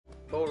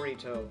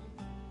burrito.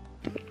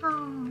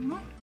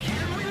 Aww.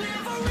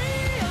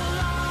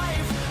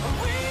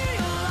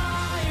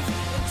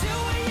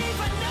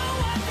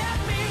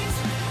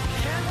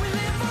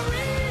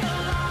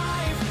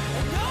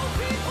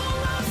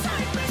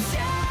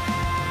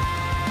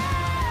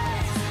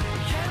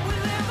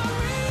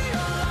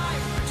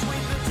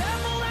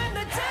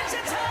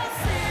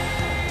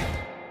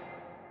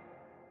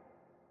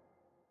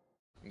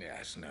 Yeah,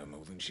 that's no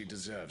more than she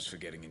deserves for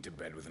getting into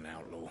bed with an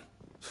outlaw.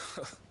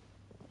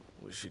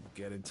 We should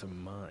get into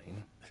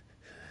mine.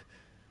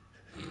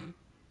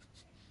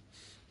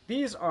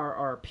 These are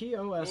our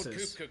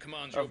POSs KUPKA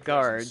commands of your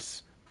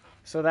guards.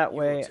 So that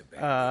way,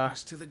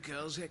 to the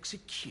girl's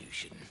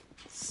execution.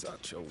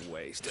 Such a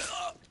waste.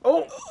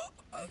 Oh!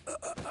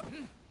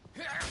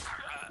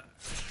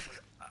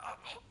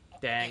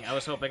 Dang, I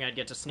was hoping I'd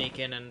get to sneak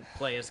in and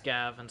play as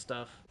Gav and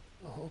stuff.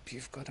 I hope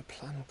you've got a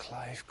plan,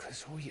 Clive,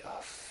 because we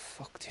are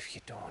fucked if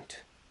you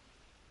don't.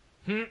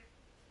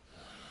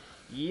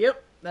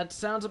 Yep, that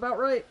sounds about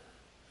right.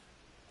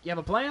 You have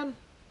a plan?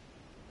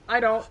 I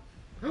don't.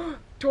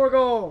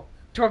 Torgal!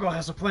 Torgal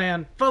has a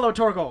plan. Follow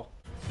Torgal.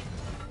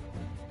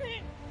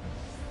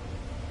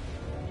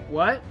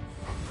 What?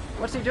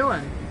 What's he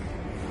doing?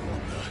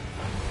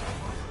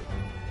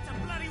 It's a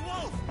bloody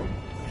wolf!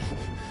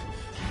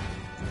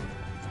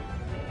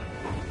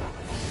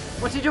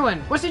 What's he doing?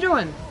 What's he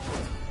doing?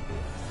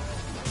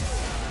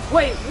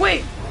 Wait,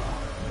 wait!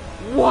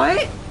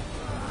 What?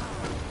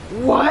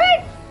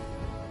 What?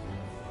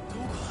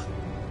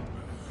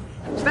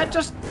 Is that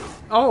just...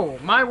 Oh,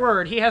 my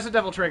word, he has a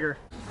devil trigger.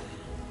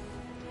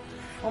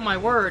 Oh my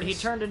word, he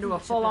turned into a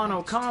full-on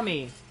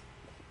Okami.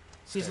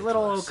 He's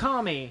little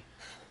Okami.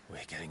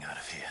 We're getting out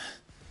of here.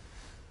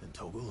 And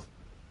Torgal,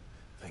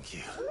 thank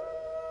you.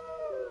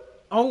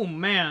 Oh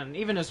man,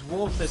 even his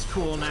wolf is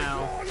cool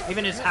now.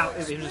 Even his howl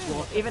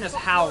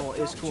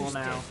is cool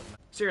now.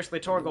 Seriously,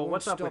 Torgal,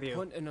 what's up with you? Stop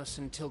hunting us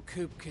until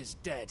KUPKA's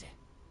dead.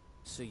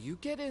 So you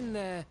get in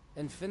there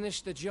and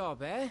finish the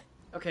job, eh?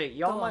 Okay,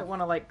 y'all might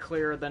want to like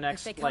clear the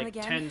next like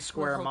again, 10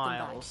 square we'll hold them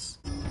miles.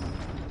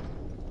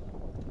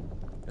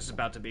 This is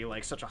about to be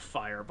like such a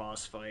fire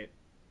boss fight.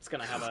 It's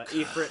gonna have a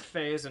Ifrit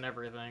phase and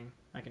everything.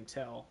 I can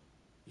tell.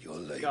 You're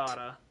late.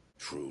 Gotta.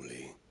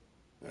 Truly,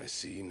 I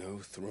see no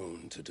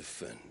throne to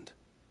defend.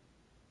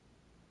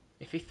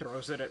 If he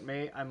throws it at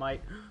me, I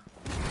might.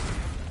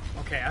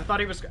 Okay, I thought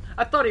he was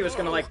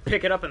gonna like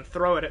pick it up and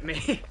throw it at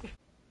me.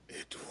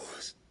 It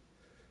was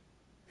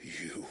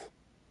you.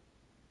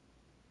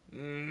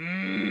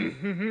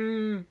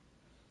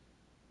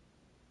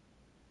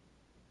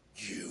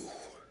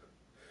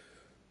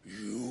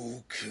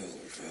 You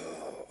killed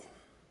her.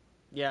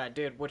 Yeah, I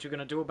did. What you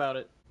gonna do about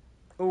it?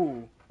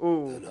 Ooh,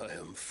 ooh. Then I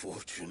am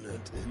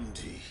fortunate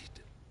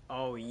indeed.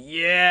 Oh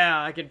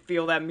yeah, I can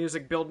feel that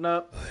music building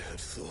up. I had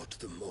thought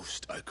the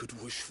most I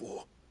could wish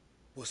for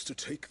was to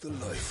take the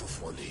life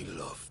of one he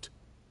loved,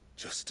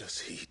 just as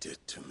he did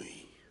to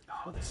me.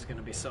 Oh, this is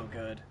gonna be so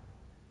good.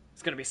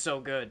 It's gonna be so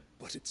good.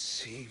 But it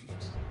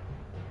seems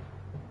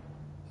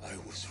I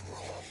was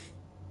wrong.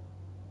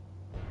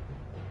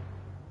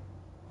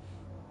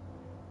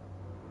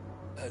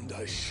 And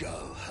I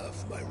shall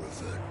have my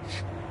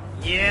revenge.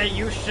 Yeah,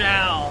 you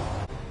shall.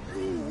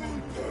 You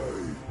will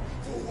pay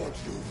for what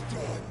you've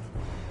done.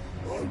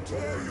 I'll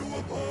tear you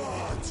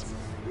apart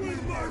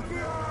with my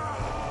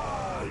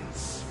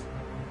hands.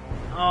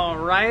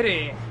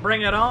 Alrighty,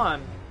 bring it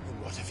on.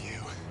 And what of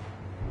you?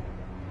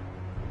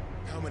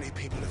 How many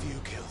people have you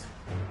killed?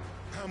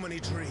 How many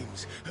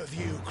dreams have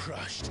you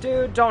crushed?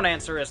 Dude, don't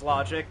answer his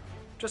logic.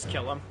 Just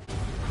kill him.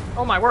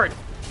 Oh my word.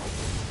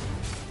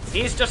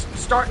 He's just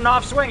starting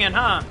off swinging,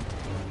 huh?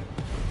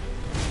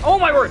 Oh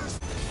my word!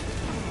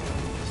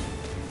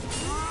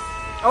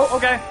 Oh,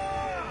 okay.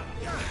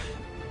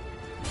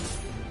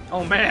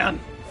 Oh man.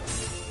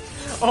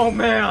 Oh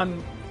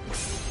man.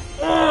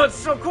 Oh, it's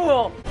so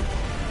cool.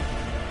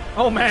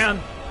 Oh man.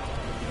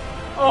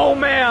 Oh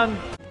man.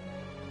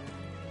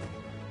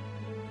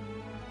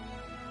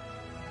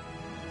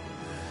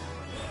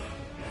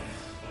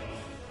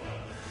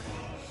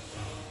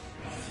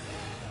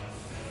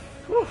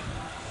 Whew.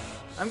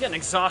 I'm getting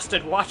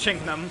exhausted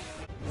watching them.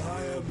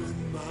 I am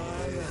in my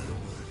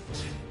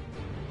element.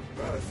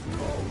 There's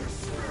no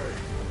escape.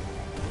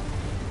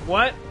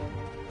 What?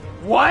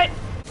 What?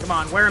 Come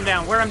on, wear him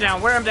down, wear him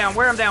down, wear him down,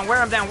 wear him down,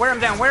 wear him down, wear him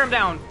down, wear him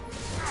down.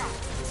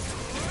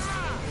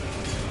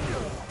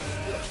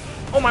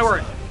 Oh my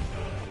word.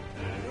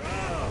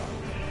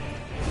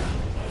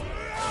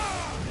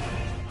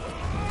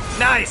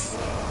 Nice.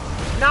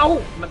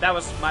 No, that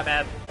was my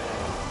bad.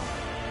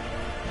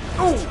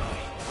 Ooh.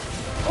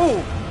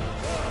 Ooh.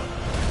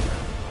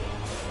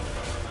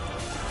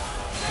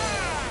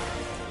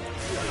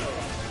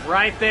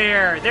 Right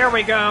there. There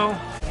we go.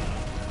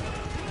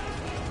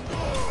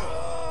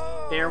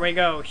 There we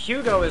go.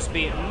 Hugo is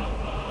beaten.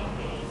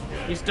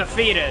 He's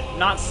defeated,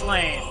 not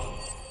slain.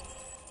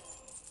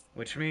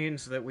 Which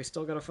means that we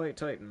still gotta fight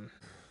Titan.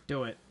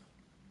 Do it.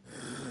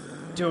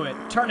 Do it.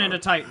 Turn into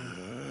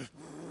Titan.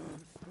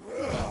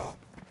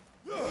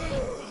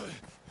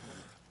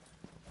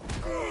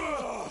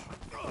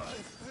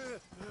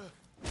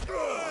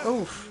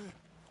 Oof.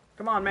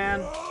 Come on,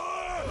 man.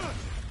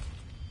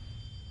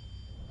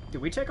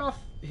 Did we take off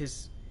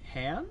his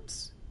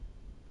hands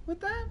with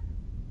that?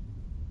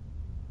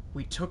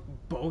 We took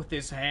both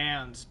his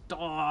hands,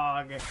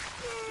 dog.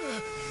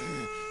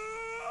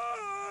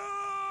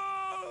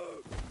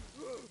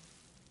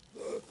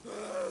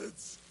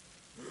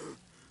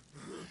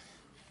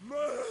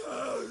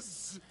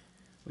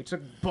 We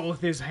took both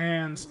his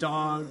hands,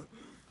 dog.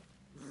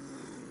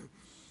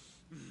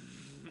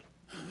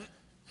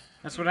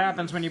 That's what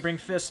happens when you bring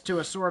fists to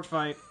a sword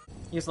fight.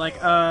 He's like,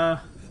 I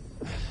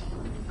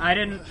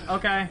didn't,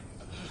 okay.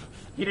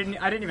 I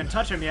didn't even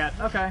touch him yet,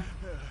 okay.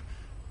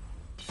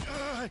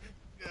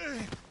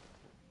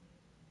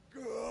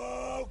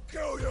 I'll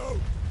kill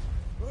you!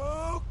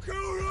 I'll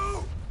kill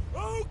you!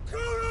 I'll kill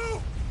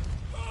you!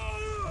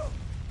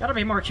 Gotta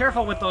be more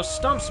careful with those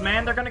stumps,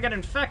 man. They're gonna get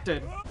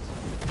infected.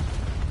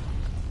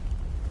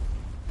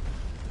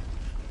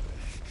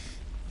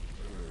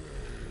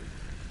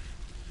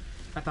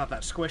 I thought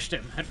that squished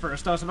him at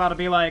first. I was about to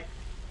be like,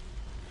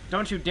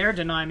 don't you dare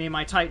deny me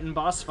my Titan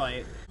boss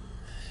fight.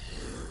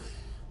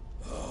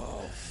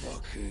 I'll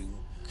fucking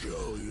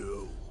kill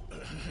you.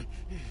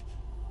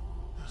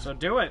 So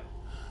do it.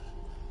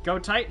 Go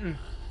Titan.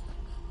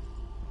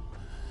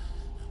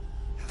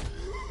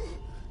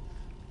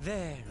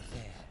 There.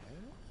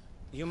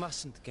 You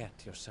mustn't get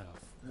yourself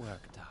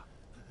worked up.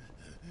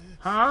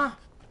 Huh?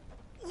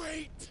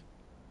 Wait!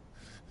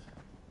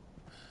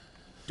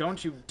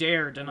 Don't you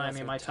dare deny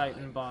me my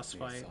Titan boss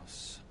fight.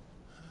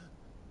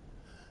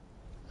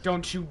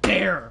 Don't you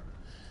dare!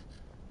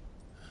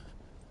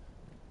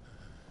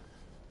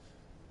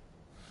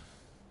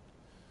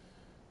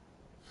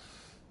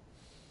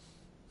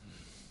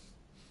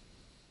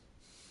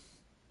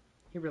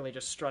 He really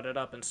just strutted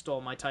up and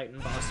stole my Titan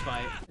boss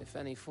fight. If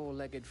any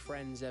four-legged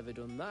friend's ever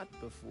done that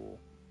before,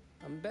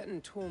 I'm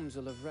betting Torms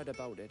will have read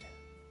about it.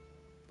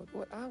 But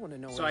what I want to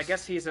know is... So I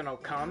guess he's an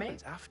what Okami?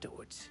 happens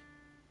afterwards.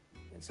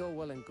 It's all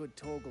well and good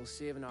Torgal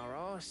saving our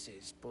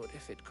arses, but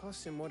if it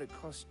costs him what it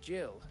cost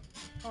Jill...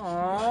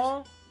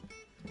 Aww.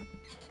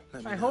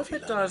 I hope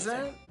it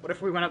doesn't. What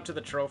if we went up to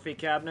the trophy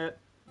cabinet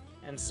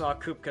and saw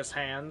KUPKA's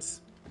hands?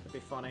 That'd be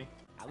funny.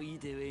 How are you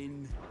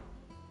doing?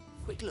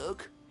 Quick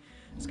look.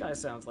 This guy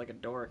sounds like a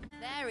dork.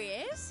 There he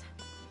is.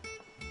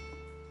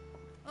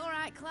 All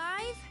right,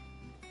 Clive.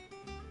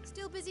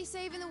 Still busy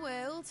saving the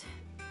world.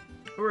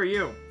 Who are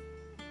you?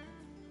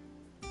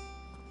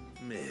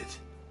 Mid.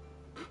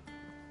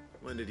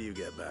 When did you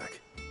get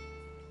back?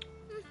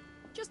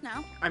 Just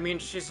now. I mean,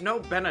 she's no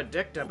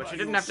Benedicta, but she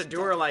didn't have to do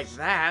her like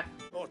that.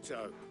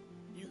 Otto,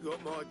 you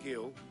got my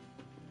gill.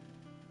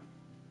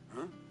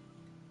 Huh?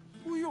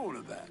 What are you on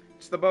about?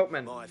 It's the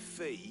boatman. My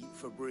fee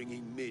for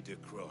bringing Mid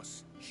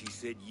across. She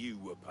said you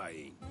were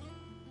paying.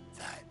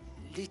 That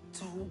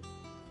little...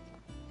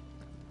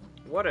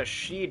 What a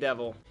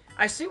she-devil.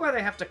 I see why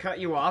they have to cut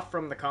you off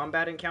from the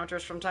combat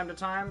encounters from time to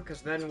time,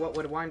 because then what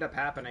would wind up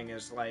happening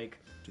is, like,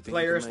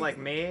 players like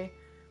me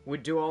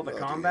would do all the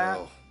combat,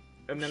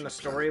 and then the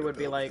story would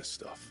be, like,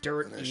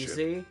 dirt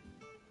easy.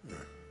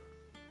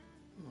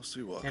 We'll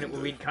see what and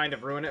we'd kind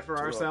of ruin it for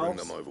ourselves. I'll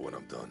bring them over when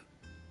I'm done.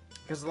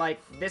 Because, like,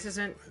 this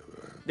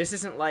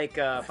isn't like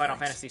Final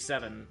Fantasy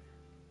VII.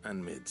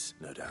 And mids,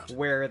 no doubt.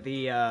 Where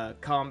the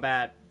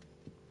combat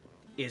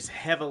is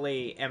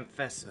heavily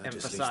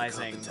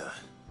emphasizing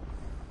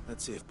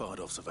Let's see if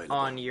Bardolph's available.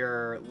 on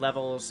your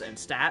levels and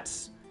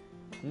stats.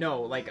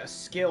 No, like, a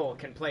skill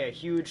can play a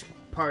huge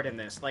part in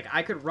this. Like,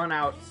 I could run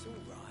out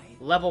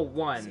level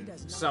 1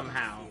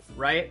 somehow,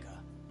 right?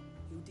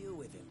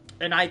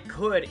 And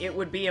it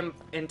would be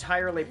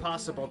entirely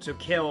possible to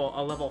kill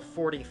a level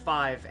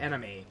 45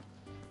 enemy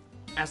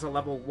as a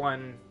level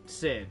 1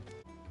 Cid.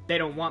 They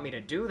don't want me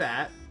to do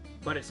that,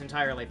 but it's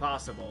entirely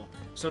possible.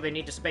 So they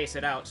need to space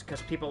it out,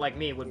 because people like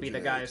me would be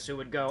the guys who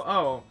would go,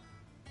 oh,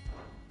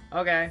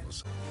 okay,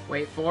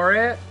 wait for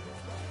it.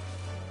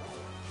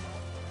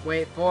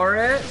 Wait for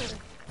it.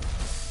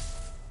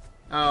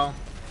 Oh.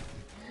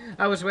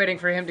 I was waiting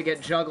for him to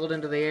get juggled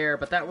into the air,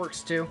 but that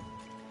works too.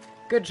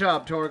 Good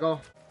job,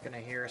 Torgal. Gonna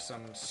hear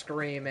some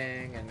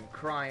screaming and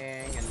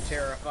crying and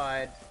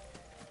terrified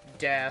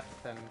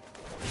death, and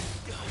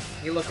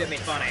he looked at me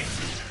funny.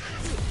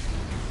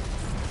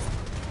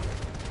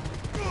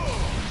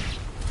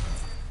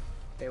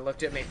 They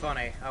looked at me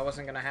funny. I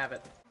wasn't gonna have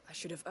it. I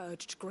should have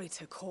urged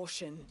greater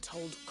caution,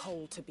 told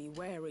Cole to be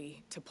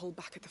wary, to pull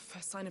back at the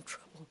first sign of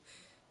trouble.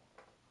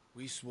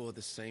 We swore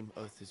the same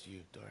oath as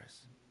you,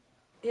 Doris.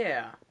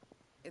 Yeah.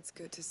 It's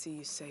good to see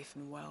you safe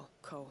and well,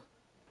 Cole.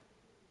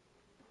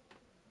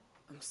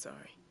 I'm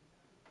sorry.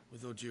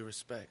 With all due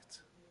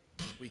respect,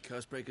 we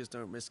Cursebreakers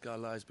don't risk our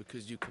lives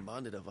because you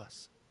commanded of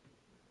us.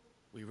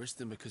 We risk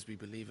them because we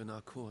believe in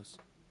our cause.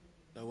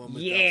 No one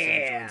with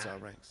that joins our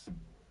ranks.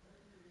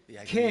 The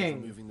agony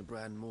of removing the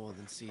brand more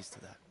than sees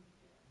to that.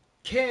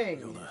 King!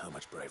 You'll know how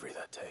much bravery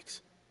that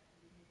takes.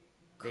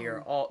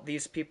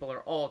 These people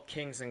are all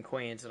kings and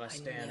queens, and I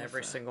stand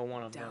every single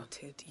one of them.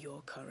 Doubted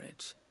your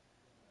courage.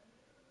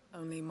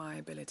 Only my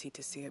ability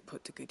to see it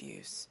put to good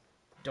use.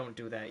 Don't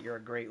do that, you're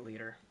a great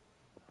leader.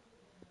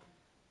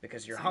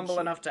 Because you're humble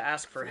enough to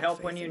ask for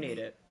help when you need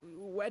it.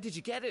 Where did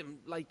you get him?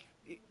 Like,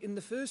 in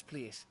the first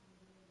place?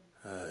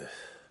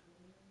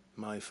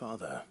 My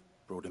father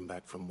brought him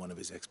back from one of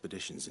his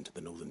expeditions into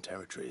the Northern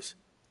Territories.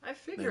 I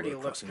figured he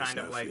looked kind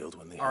of like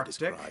when they Arctic.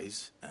 heard his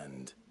cries,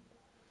 and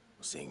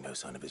seeing no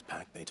sign of his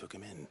pack, they took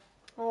him in.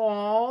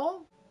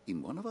 Aww.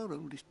 In one of our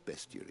oldest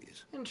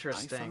bestiaries,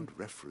 Interesting. I found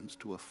reference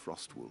to a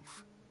frost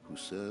wolf who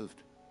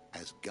served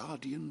as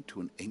guardian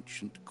to an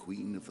ancient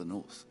queen of the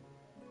north.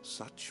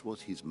 Such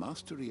was his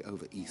mastery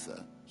over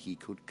ether, he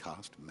could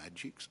cast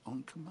magics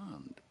on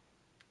command.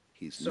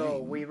 His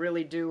name we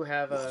really do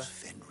have was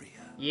Fenrir.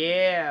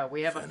 Yeah,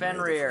 we have a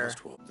Fenrir.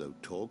 Though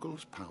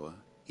Torgal's power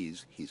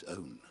is his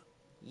own.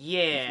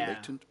 Yeah. His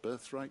latent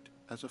birthright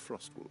as a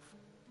frost wolf.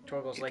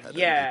 Torgal's It like, had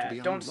yeah, only to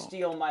be don't unlocked.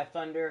 steal my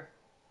thunder.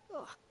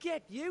 Oh,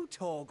 get you,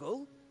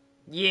 Torgal.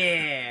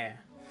 Yeah.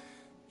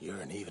 You're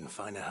an even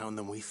finer hound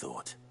than we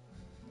thought.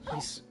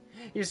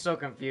 He's so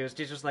confused.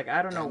 He's just like,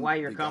 I don't know why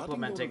you're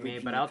complimenting me,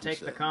 but I'll take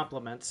the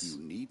compliments.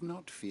 You need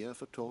not fear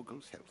for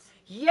Torgal's health.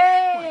 Yay!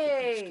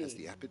 Why, the beast has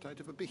the appetite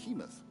of a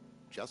behemoth.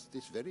 Just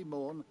this very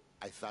morn,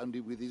 I found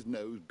him with his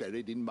nose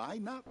buried in my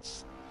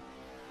nuts.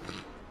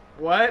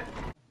 What?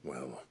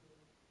 Well,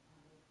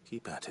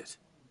 keep at it.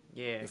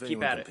 Yeah, If keep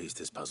anyone at can it. piece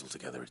this puzzle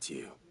together, it's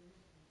you.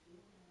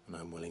 And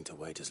I'm willing to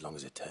wait as long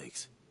as it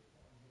takes.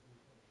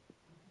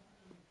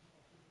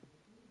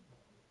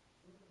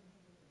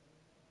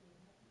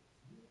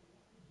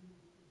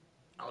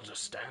 I'll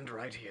just stand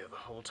right here the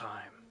whole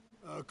time.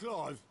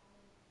 Clive,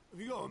 have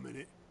you got a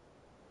minute?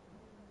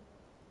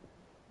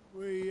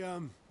 We,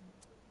 have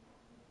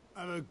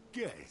a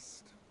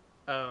guest.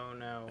 Oh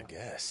no. A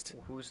guest?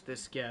 Who's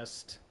this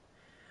guest?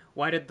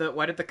 Why did the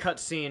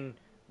cutscene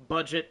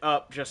budget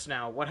up just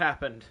now? What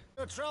happened?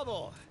 No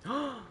trouble.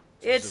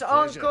 It's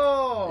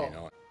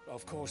Uncle!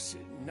 Of course,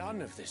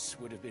 none of this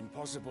would have been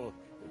possible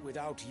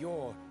without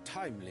your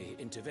timely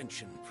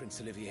intervention,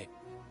 Prince Olivier.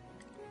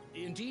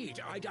 Indeed,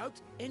 I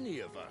doubt any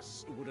of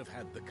us would have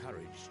had the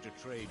courage to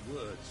trade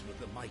words with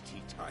the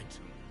mighty Titan.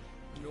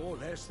 Nor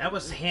less That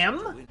was him?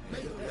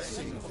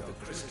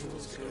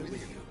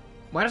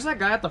 Why does that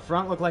guy at the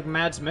front look like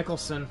Mads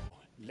Mikkelsen?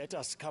 Let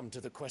us come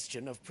to the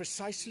question of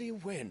precisely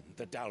when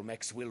the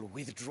Dalmex will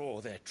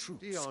withdraw their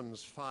troops.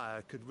 Dion's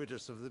fire could rid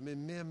us of them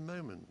in mere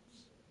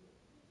moments.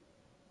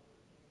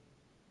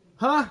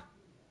 Huh?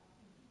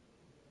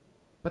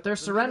 But they're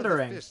The men of the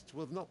surrendering. Fist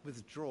will not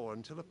withdraw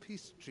until a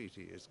peace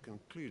treaty is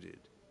concluded.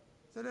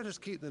 So let us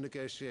keep the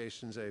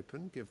negotiations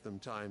open, give them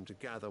time to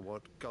gather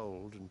what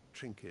gold and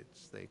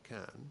trinkets they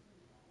can,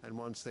 and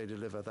once they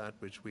deliver that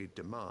which we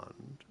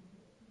demand,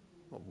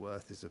 what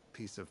worth is a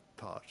piece of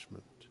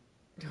parchment?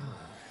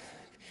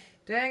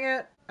 Dang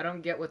it! I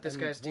don't get what this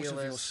And guy's what deal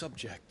of your is.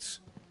 subjects,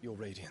 your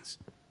Radiance?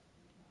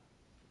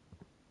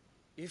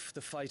 If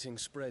the fighting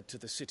spread to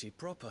the city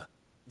proper,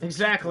 the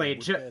Exactly.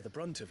 people would bear the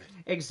brunt of it.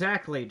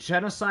 Exactly.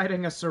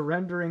 Genociding a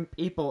surrendering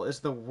people is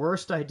the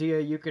worst idea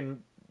you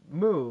can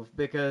move,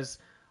 because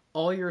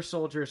all your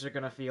soldiers are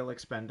going to feel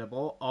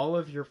expendable, all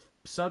of your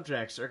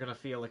subjects are going to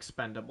feel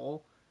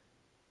expendable.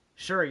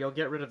 Sure, you'll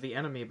get rid of the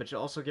enemy, but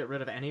you'll also get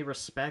rid of any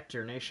respect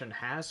your nation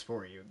has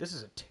for you. This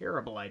is a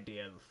terrible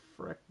idea.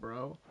 Frick,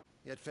 bro.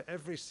 Yet for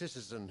every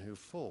citizen who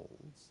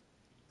falls,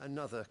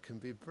 another can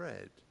be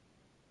bred.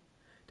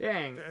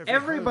 Dang, For every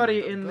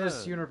everybody home that in this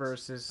burns,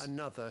 universe is...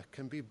 another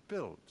can be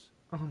built.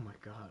 Oh my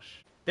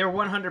gosh. They're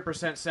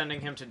 100%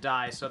 sending him to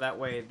die, so that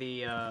way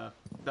the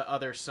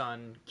other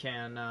son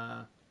can,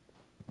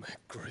 May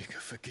Griga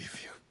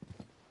forgive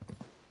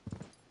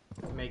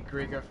you. May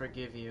Griga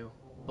forgive you.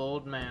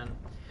 Bold man.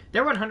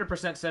 They're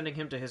 100% sending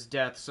him to his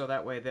death, so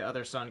that way the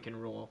other son can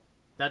rule.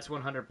 That's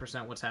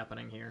 100% what's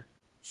happening here.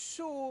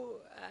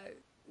 So,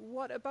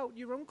 what about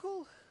your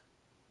uncle?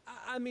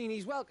 I mean,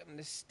 he's welcome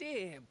to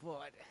stay,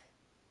 but...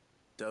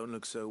 Don't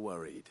look so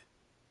worried.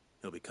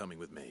 He'll be coming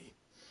with me.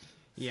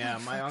 Yeah,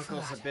 my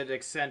uncle's a bit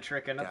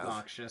eccentric and Gav,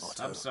 obnoxious.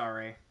 Otto. I'm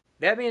sorry.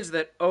 That means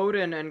that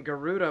Odin and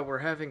Garuda were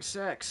having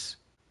sex.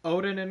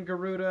 Odin and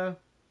Garuda,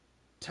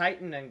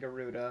 Titan and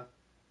Garuda.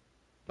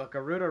 But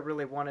Garuda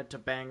really wanted to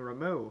bang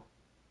Ramu.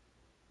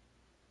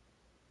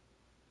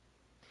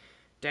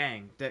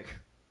 Dang,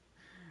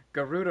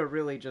 Garuda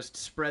really just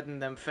spreading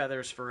them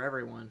feathers for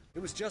everyone.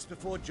 It was just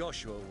before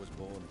Joshua was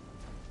born.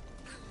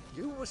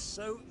 You were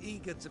so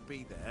eager to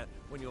be there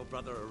when your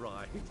brother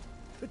arrived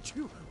that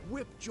you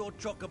whipped your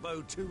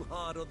chocobo too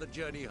hard on the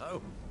journey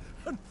home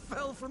and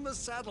fell from the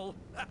saddle.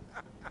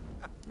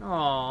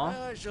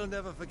 Aww. I shall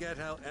never forget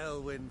how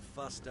Elwyn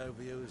fussed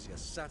over you as you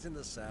sat in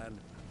the sand,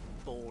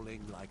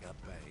 bawling like a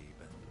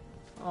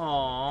babe.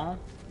 Aww.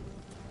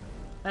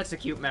 That's a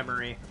cute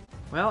memory.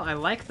 Well, I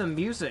like the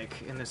music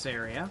in this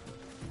area.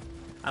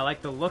 I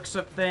like the looks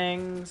of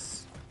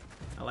things.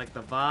 I like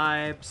the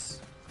vibes.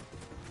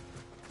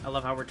 I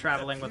love how we're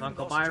traveling with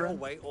Uncle Byron. Your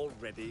way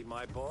already,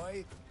 my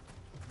boy.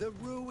 The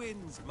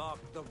ruins mark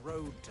the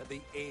road to the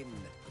inn.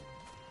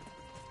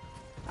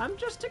 I'm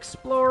just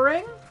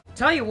exploring.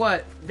 Tell you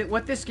what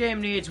this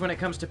game needs when it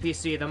comes to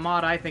PC, the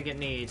mod I think it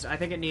needs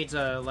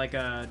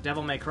a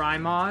Devil May Cry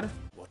mod.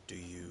 What do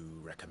you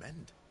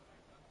recommend?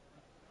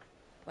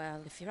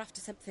 Well, if you're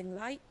after something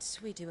light,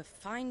 we do a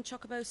fine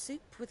chocobo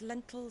soup with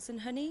lentils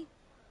and honey.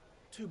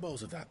 2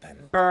 bowls of that, then.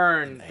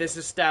 Burn this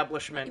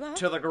establishment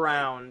to the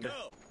ground.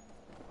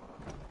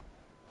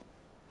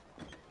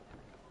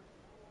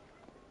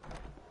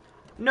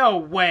 No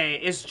way!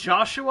 Is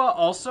Joshua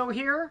also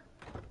here?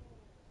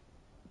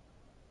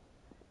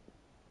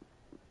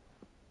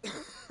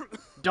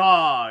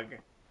 Dog.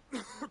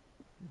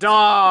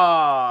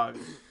 Dog.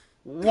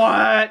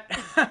 What?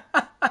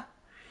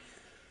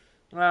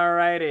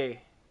 Alrighty.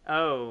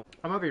 Oh.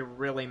 I'm gonna be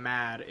really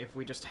mad if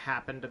we just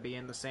happen to be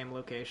in the same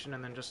location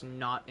and then just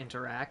not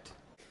interact.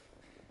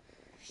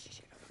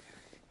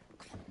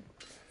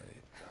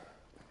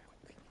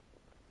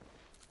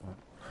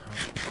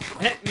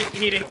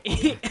 Eating.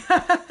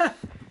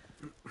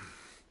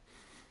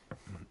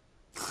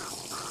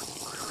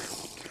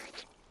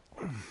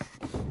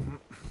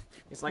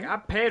 He's like, I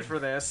paid for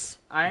this.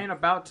 I ain't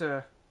about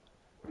to...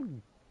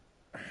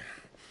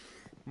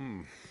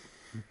 I'm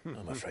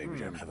afraid we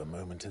don't have a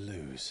moment to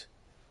lose.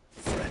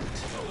 Friend.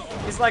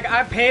 He's like,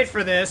 I paid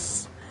for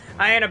this.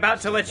 I ain't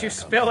about to let you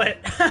spill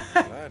it.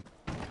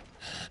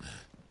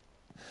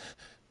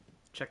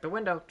 Check the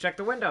window. Check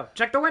the window.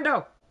 Check the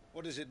window.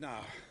 What is it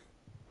now?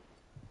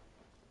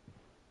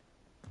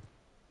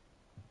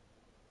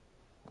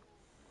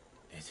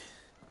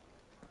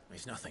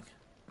 It's nothing.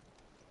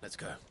 Let's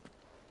go.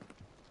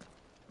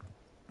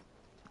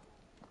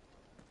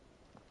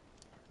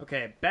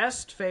 Okay,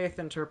 best faith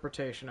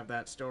interpretation of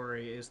that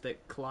story is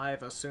that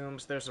Clive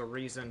assumes there's a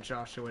reason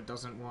Joshua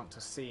doesn't want to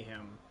see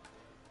him.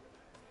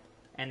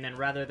 And then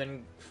rather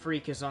than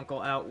freak his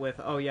uncle out with,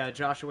 oh yeah,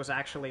 Joshua's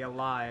actually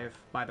alive,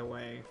 by the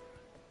way,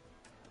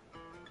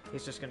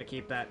 he's just gonna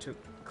keep that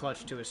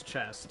clutched to his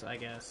chest, I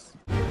guess.